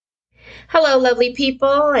Hello, lovely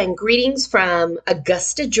people, and greetings from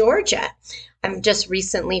Augusta, Georgia. I've just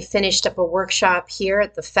recently finished up a workshop here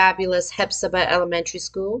at the fabulous Hepzibah Elementary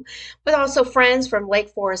School with also friends from Lake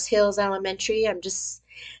Forest Hills Elementary. I'm just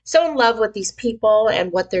so in love with these people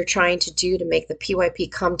and what they're trying to do to make the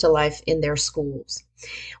PYP come to life in their schools.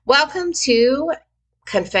 Welcome to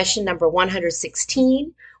confession number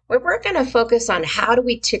 116, where we're going to focus on how do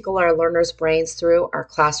we tickle our learners' brains through our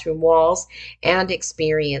classroom walls and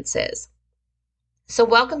experiences. So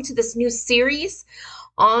welcome to this new series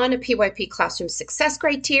on a PYP classroom success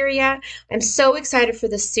criteria. I'm so excited for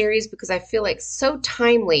this series because I feel like so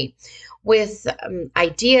timely with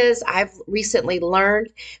ideas I've recently learned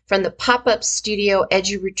from the pop-up studio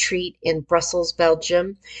Edu Retreat in Brussels,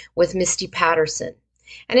 Belgium with Misty Patterson.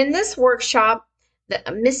 And in this workshop,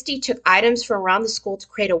 Misty took items from around the school to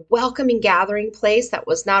create a welcoming gathering place that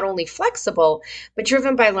was not only flexible, but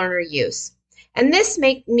driven by learner use. And this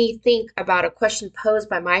made me think about a question posed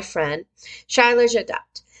by my friend, Shaila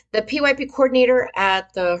Jadat, the PYP coordinator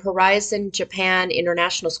at the Horizon Japan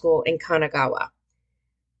International School in Kanagawa.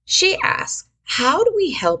 She asked, how do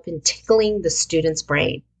we help in tickling the student's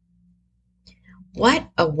brain? What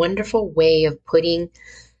a wonderful way of putting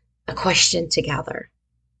a question together.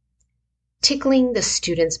 Tickling the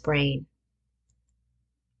student's brain.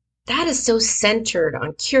 That is so centered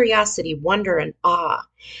on curiosity, wonder, and awe.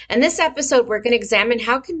 And this episode, we're going to examine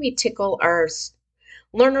how can we tickle our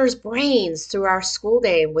learners' brains through our school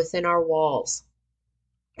day and within our walls.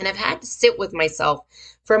 And I've had to sit with myself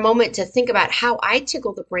for a moment to think about how I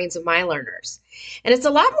tickle the brains of my learners. And it's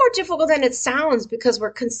a lot more difficult than it sounds because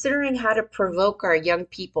we're considering how to provoke our young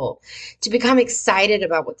people to become excited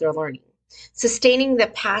about what they're learning. Sustaining the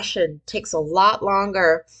passion takes a lot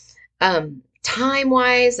longer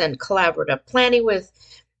time-wise and collaborative planning with,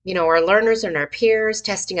 our learners and our peers,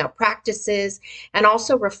 testing out practices, and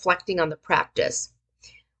also reflecting on the practice,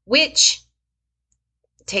 which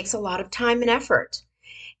takes a lot of time and effort.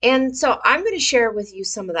 And so I'm going to share with you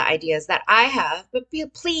some of the ideas that I have, but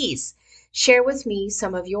please share with me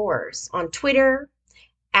some of yours on Twitter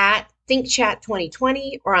at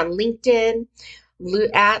ThinkChat2020 or on LinkedIn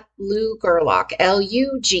at Lou Gerlach,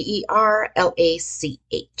 Lugerlach.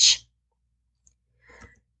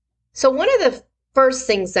 So one of the first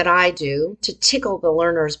things that I do to tickle the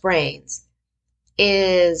learner's brains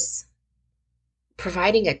is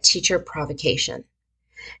providing a teacher provocation.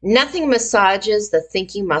 Nothing massages the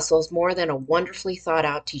thinking muscles more than a wonderfully thought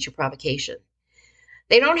out teacher provocation.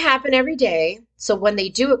 They don't happen every day, so when they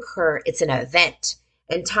do occur, it's an event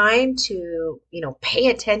and time to, pay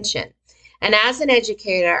attention. And as an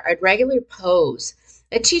educator, I'd regularly pose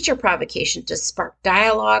a teacher provocation to spark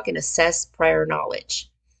dialogue and assess prior knowledge.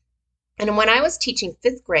 And when I was teaching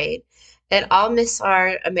 5th grade at Al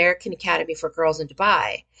Misar American Academy for Girls in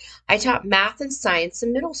Dubai, I taught math and science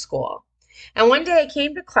in middle school. And one day I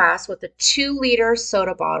came to class with a 2-liter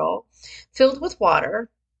soda bottle filled with water,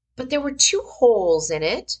 but there were 2 holes in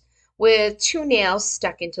it with 2 nails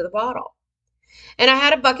stuck into the bottle. And I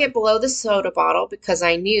had a bucket below the soda bottle because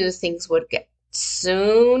I knew things would get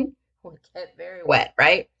very wet,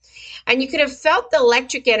 right? And you could have felt the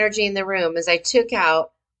electric energy in the room as I took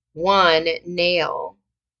out 1 nail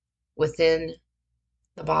within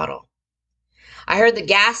the bottle. I heard the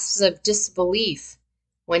gasps of disbelief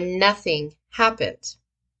when nothing happened.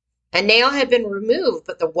 A nail had been removed,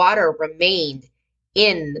 but the water remained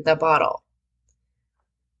in the bottle.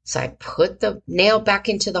 So I put the nail back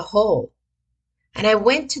into the hole, and I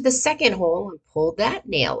went to the second hole and pulled that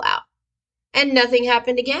nail out, and nothing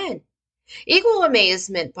happened again. Equal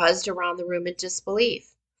amazement buzzed around the room in disbelief.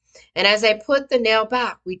 And as I put the nail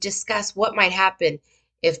back, we discussed what might happen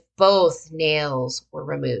if both nails were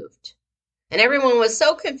removed. And everyone was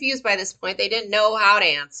so confused by this point, they didn't know how to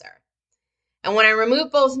answer. And when I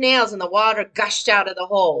removed both nails and the water gushed out of the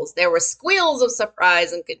holes, there were squeals of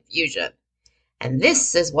surprise and confusion. And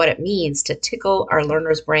this is what it means to tickle our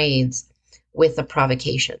learners' brains with a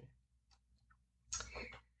provocation.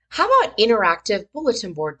 How about interactive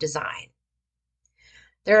bulletin board design?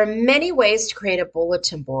 There are many ways to create a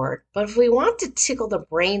bulletin board, but if we want to tickle the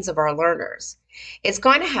brains of our learners, it's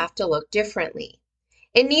going to have to look differently.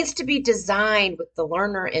 It needs to be designed with the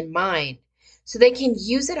learner in mind so they can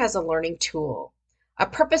use it as a learning tool. A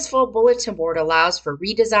purposeful bulletin board allows for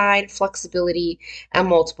redesign, flexibility, and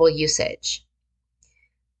multiple usage.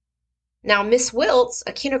 Now, Miss Wiltz,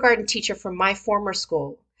 a kindergarten teacher from my former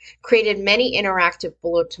school, created many interactive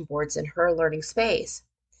bulletin boards in her learning space.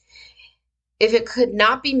 If it could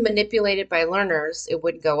not be manipulated by learners, it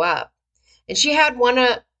wouldn't go up. And she had one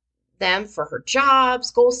of them for her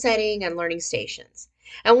jobs, goal setting, and learning stations.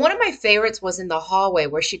 And one of my favorites was in the hallway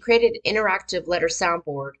where she created an interactive letter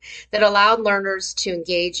soundboard that allowed learners to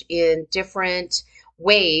engage in different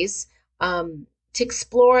ways to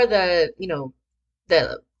explore the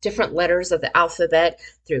different letters of the alphabet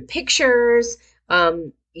through pictures,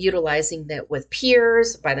 utilizing that with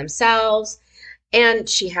peers by themselves. And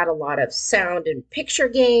she had a lot of sound and picture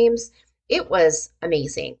games. It was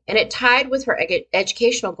amazing. And it tied with her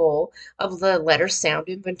educational goal of the letter sound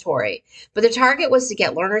inventory. But the target was to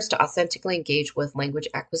get learners to authentically engage with language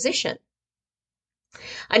acquisition.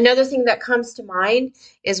 Another thing that comes to mind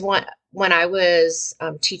is when I was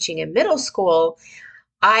teaching in middle school,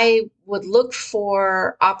 I would look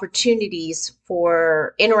for opportunities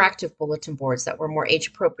for interactive bulletin boards that were more age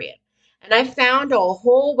appropriate. And I found a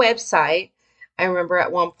whole website, I remember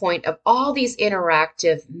at one point, of all these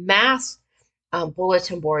interactive math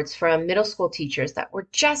bulletin boards from middle school teachers that were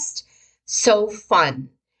just so fun.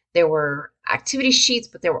 There were activity sheets,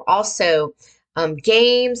 but there were also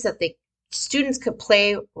games that the students could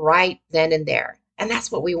play right then and there. And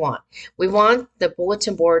that's what we want. We want the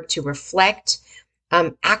bulletin board to reflect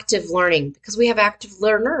active learning because we have active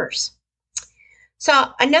learners.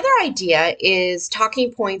 So another idea is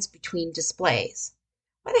talking points between displays.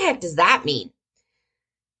 What the heck does that mean?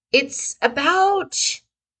 It's about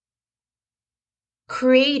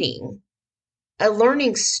creating a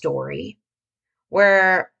learning story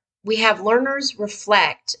where we have learners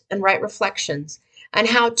reflect and write reflections on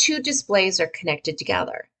how two displays are connected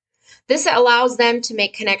together. This allows them to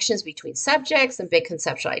make connections between subjects and big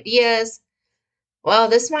conceptual ideas. Well,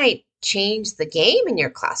 this might change the game in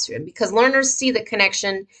your classroom because learners see the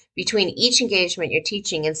connection between each engagement you're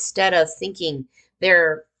teaching instead of thinking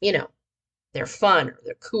they're fun or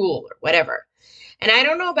they're cool or whatever. And I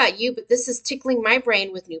don't know about you, but this is tickling my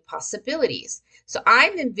brain with new possibilities. So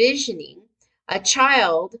I'm envisioning a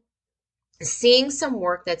child seeing some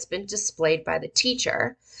work that's been displayed by the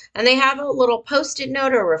teacher, and they have a little post-it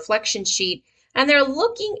note or reflection sheet, and they're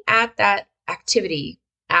looking at that activity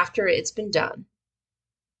after it's been done,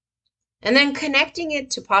 and then connecting it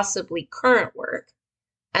to possibly current work,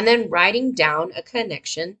 and then writing down a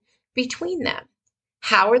connection between them.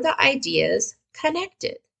 How are the ideas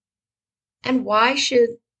connected? And why should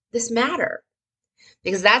this matter?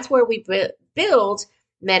 Because that's where we build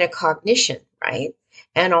metacognition, right?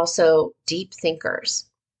 And also deep thinkers.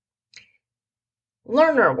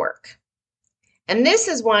 Learner work. And this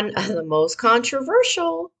is one of the most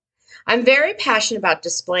controversial. I'm very passionate about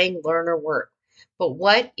displaying learner work, but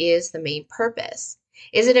what is the main purpose?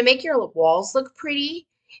 Is it to make your walls look pretty?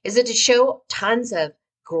 Is it to show tons of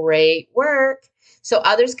great work so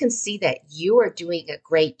others can see that you are doing a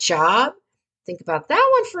great job? Think about that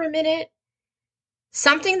one for a minute.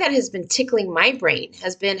 Something that has been tickling my brain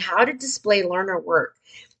has been how to display learner work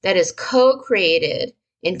that is co-created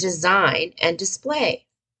in design and display.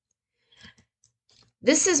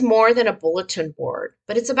 This is more than a bulletin board,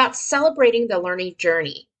 but it's about celebrating the learning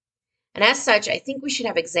journey. And as such, I think we should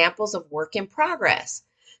have examples of work in progress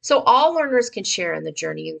so all learners can share in the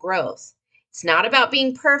journey and growth. It's not about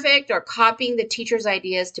being perfect or copying the teacher's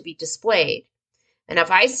ideas to be displayed. And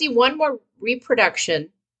if I see one more reproduction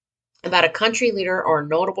about a country leader or a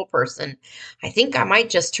notable person, I think I might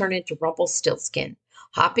just turn into Rumpelstiltskin,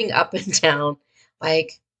 hopping up and down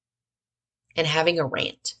and having a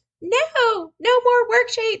rant. No more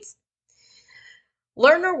worksheets.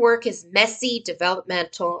 Learner work is messy,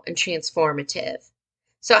 developmental, and transformative.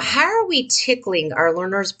 So how are we tickling our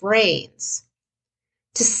learners' brains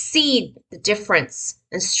to see the difference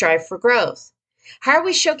and strive for growth? How are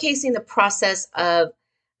we showcasing the process of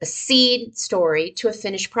a seed story to a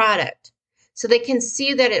finished product so they can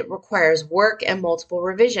see that it requires work and multiple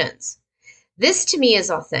revisions? This to me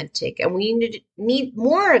is authentic, and we need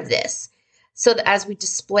more of this so that as we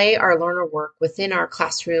display our learner work within our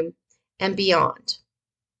classroom and beyond.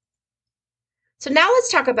 So now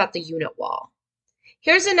let's talk about the unit wall.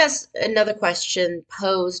 Here's another question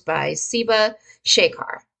posed by Siba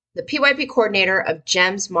Shekhar, the PYP coordinator of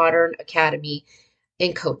GEMS Modern Academy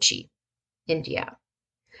in Kochi, India.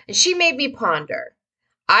 And she made me ponder.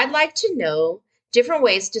 I'd like to know different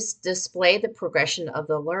ways to display the progression of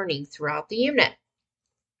the learning throughout the unit.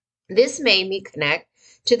 This made me connect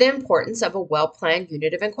to the importance of a well-planned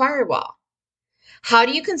unit of inquiry wall. How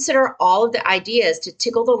do you consider all of the ideas to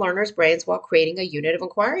tickle the learner's brains while creating a unit of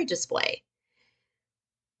inquiry display?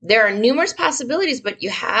 There are numerous possibilities, but you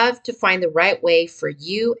have to find the right way for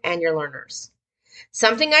you and your learners.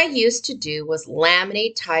 Something I used to do was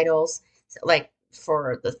laminate titles like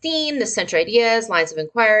for the theme, the central ideas, lines of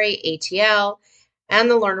inquiry, ATL, and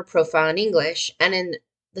the learner profile in English and in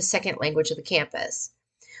the second language of the campus.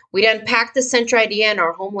 We'd unpack the central idea in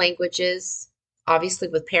our home languages, obviously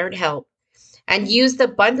with parent help, and use the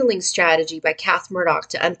bundling strategy by Kath Murdoch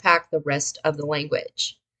to unpack the rest of the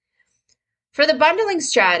language. For the bundling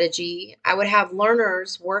strategy, I would have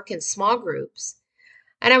learners work in small groups,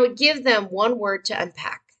 and I would give them one word to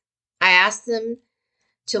unpack. I asked them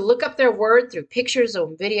to look up their word through pictures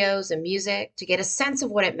and videos and music to get a sense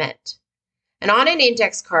of what it meant. And on an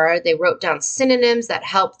index card, they wrote down synonyms that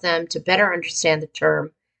helped them to better understand the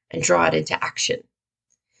term and draw it into action.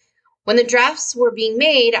 When the drafts were being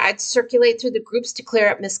made, I'd circulate through the groups to clear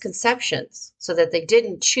up misconceptions so that they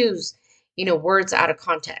didn't choose, words out of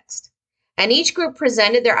context. And each group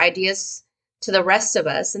presented their ideas to the rest of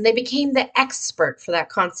us, and they became the expert for that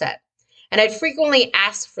concept. And I'd frequently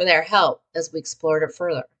ask for their help as we explored it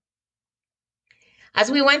further. As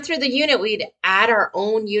we went through the unit, we'd add our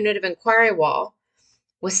own unit of inquiry wall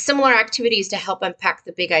with similar activities to help unpack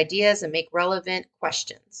the big ideas and make relevant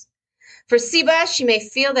questions. For Siba, she may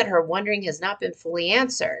feel that her wondering has not been fully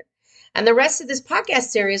answered. And the rest of this podcast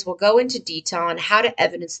series will go into detail on how to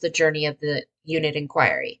evidence the journey of the unit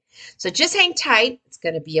inquiry. So just hang tight. It's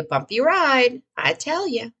going to be a bumpy ride, I tell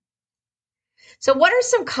you. So what are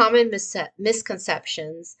some common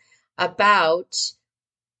misconceptions about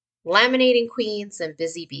laminating queens and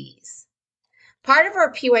busy bees? Part of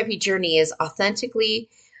our PYP journey is authentically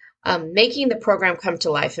making the program come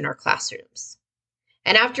to life in our classrooms.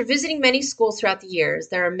 And after visiting many schools throughout the years,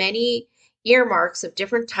 there are many earmarks of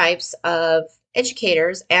different types of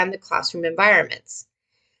educators and the classroom environments.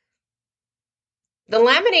 The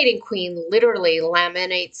laminating queen literally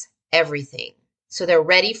laminates everything, so they're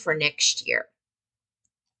ready for next year.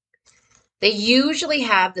 They usually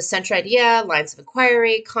have the central idea, lines of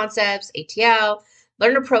inquiry, concepts, ATL,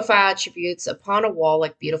 learner profile attributes upon a wall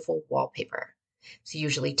like beautiful wallpaper. It's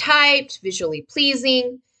usually typed, visually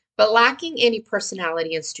pleasing, but lacking any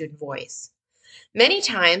personality and student voice. Many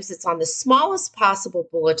times it's on the smallest possible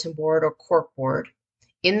bulletin board or corkboard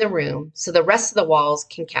in the room so the rest of the walls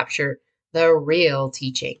can capture the real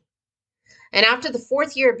teaching. And after the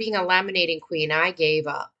 4th year of being a laminating queen, I gave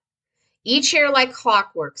up. Each year, like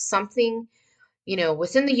clockwork, something,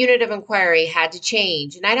 within the unit of inquiry had to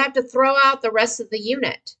change, and I'd have to throw out the rest of the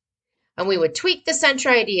unit. And we would tweak the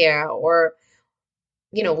central idea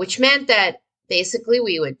which meant that basically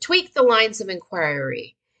we would tweak the lines of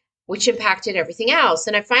inquiry, which impacted everything else.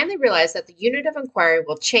 And I finally realized that the unit of inquiry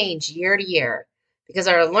will change year to year because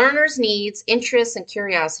our learners' needs, interests, and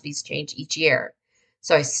curiosities change each year.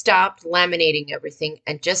 So I stopped laminating everything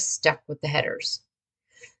and just stuck with the headers.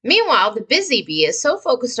 Meanwhile, the busy bee is so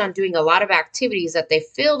focused on doing a lot of activities that they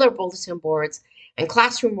fill their bulletin boards and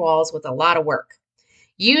classroom walls with a lot of work.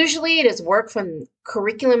 Usually it is work from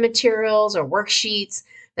curriculum materials or worksheets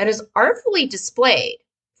that is artfully displayed,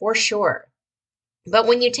 for sure. But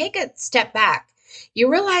when you take a step back,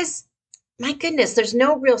 you realize, my goodness, there's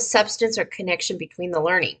no real substance or connection between the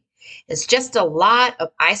learning. It's just a lot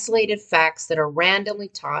of isolated facts that are randomly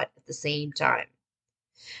taught at the same time.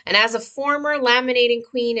 And as a former laminating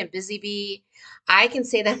queen and busy bee, I can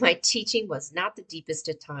say that my teaching was not the deepest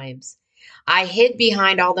at times. I hid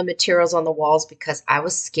behind all the materials on the walls because I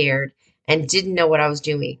was scared and didn't know what I was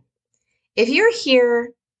doing. If you're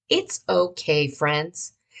here, it's okay,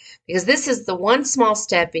 friends, because this is the one small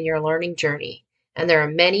step in your learning journey, and there are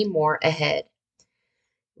many more ahead.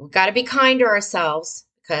 We've got to be kind to ourselves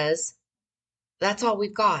because that's all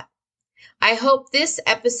we've got. I hope this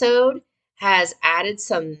episode has added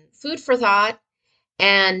some food for thought,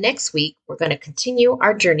 and next week we're going to continue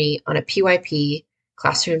our journey on a PYP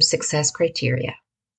classroom success criteria.